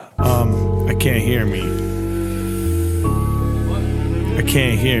can't hear me. I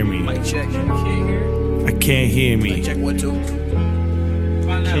can't hear me. Mic check. Can't hear. I can't hear me. Mic check 1 2.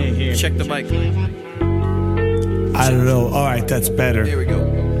 Can't hear Check me. the mic. I don't know. All right, that's better. There we go.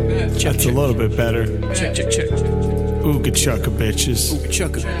 Check, That's a little bit better. check. Ooga chucka bitches. Ooh,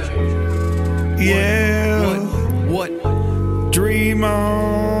 chuck it. Yeah. What? Dream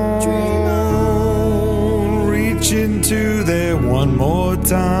on. Reach into there one more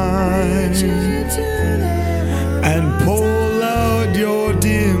time. And pull out your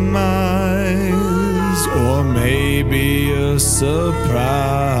demise. Or maybe a surprise.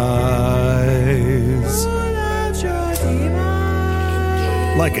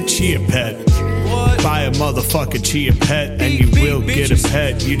 Like a chia pet. What? Buy a motherfucking chia pet and you will get a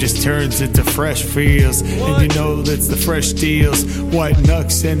pet. You just turns into fresh feels. And you know that's the fresh deals. White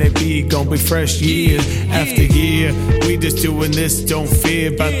Nux and it be gon' be fresh year after year. We just doing this, don't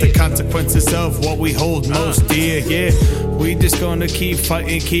fear about the consequences of what we hold most dear. Yeah, we just gonna keep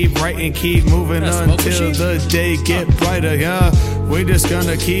fighting, keep writing, keep moving until the day get brighter. Yeah, we just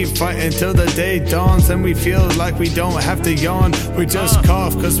gonna keep fighting till the day dawns and we feel like we don't have to yawn. We just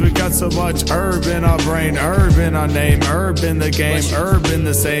cough cause we got so much herb in our brain, herb in our name, herb in the game, herb in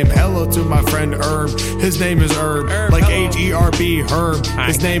the same. Hello to my friend Herb, his name is Herb, like H-E-R-B, Herb.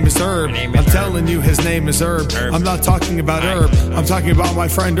 His name is Herb. I'm telling you, his name is Herb. I'm not talking about Herb. I'm talking about my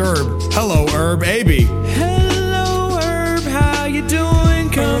friend Herb. Hello, Herb, AB. Hello, Herb, how you doing?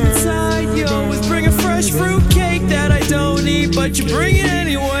 Come inside. You always bring a fresh fruit cake that I don't eat, but you bring it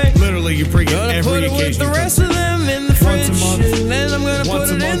anyway. Literally, you bring it Gonna every put it with occasion. the rest of them in the fridge, Once a month. and then I'm gonna Once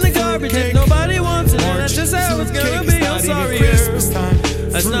put a it in month the garbage fruitcake. if nobody wants it. And March that's just how it's gonna fruitcake be. is I'm not even sorry, Christmas Herb. time.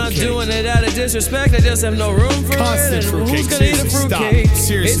 That's not Fruitcake. doing it out of disrespect. I just have no room for Constant it. And fruitcake. who's gonna eat a Seriously, stop. fruitcake?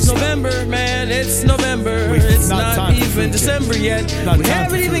 Seriously, It's stop. November, man. It's November. Wait, It's not not time for even fruitcake. December yet. Not We time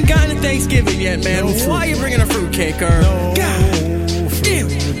haven't for even gotten to Thanksgiving yet, man. No Why are you fruitcake. bringing a fruitcake, Herb? No God.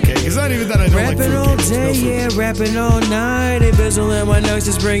 fruitcake. It's not even that I don't like Rapping all fruitcake. day, yeah, rapping all night. Hey, Bizzle and my Nux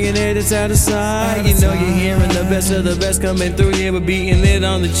just bringing it, it's out of sight. You know you're hearing the best of the best coming through, yeah, we're beating it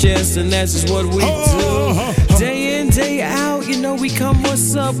on the chest, and that's just what we do. Day in, day out, you know we come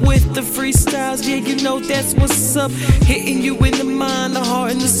what's up with the freestyles, yeah, you know that's what's up. Hitting you in the mind, the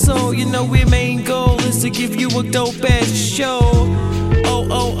heart, and the soul. You know our main goal is to give you a dope ass show.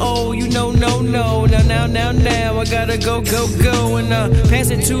 Oh, you know, no. Now, I gotta go, and pass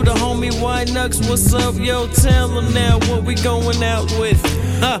it to the homie White Nux. What's up, yo? Tell him now what we going out with.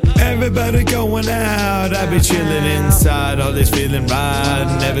 Everybody going out, I be chilling inside, always feeling right.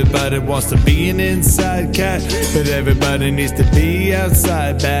 And everybody wants to be an inside cat, but everybody needs to be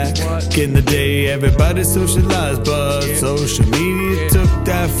outside back. In the day, everybody socialized, but social media took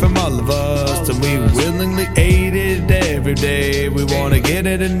that from all of us, and we willingly ate it every day. We wanna get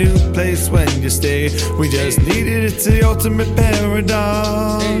at a new place when you stay. We just needed it to the ultimate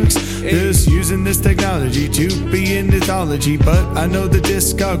paradox. Just using this technology to be in mythology, but I know the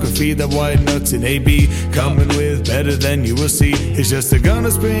discography that White Nux and AB coming with better than you will see. It's just gonna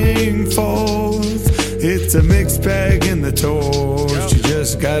spring forth. It's a mixed bag in the torch. You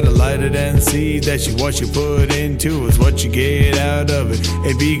just gotta light it and see that what you put into is what you get out of it.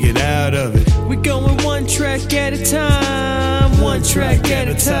 AB, get out of it. We going one track at a time, one track at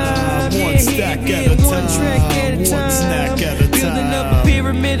a time, one stack at a one track at a time, time, one snack at a building up a time.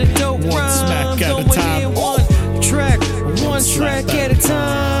 pyramid of dope One rhymes, smack at a going time. in one track at a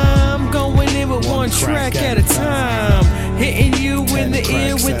time, going in with one track at a time, hitting you in the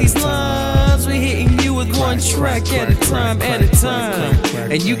ear with these lines, we hitting you with one track at a time,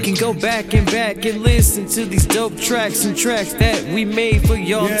 and you can go back and listen to these dope tracks and tracks that we made for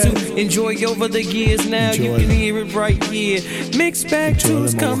y'all to enjoy over the years. Now you can hear it right here. Mixed Bag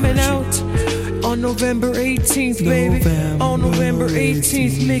 2's coming out on November 18th, baby. On November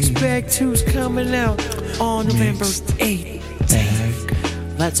 18th, Mixed Bag 2's coming out on November 8th.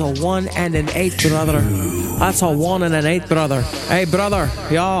 That's a 1 and an 8, brother. That's a 1 and an 8, brother. Hey, brother,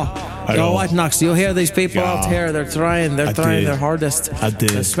 yo, White Nux, you hear these people out here? They're trying their hardest. I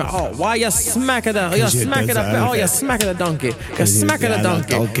did. Oh, why you smacking the? You smacking the? Oh, you smacking the donkey. You smacking the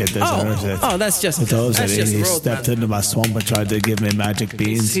donkey. Oh, that's just. He road, stepped man. into my swamp and tried to give me magic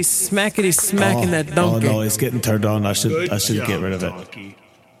beans. He's smacking that donkey. Oh no, it's getting turned on. I should get rid of it.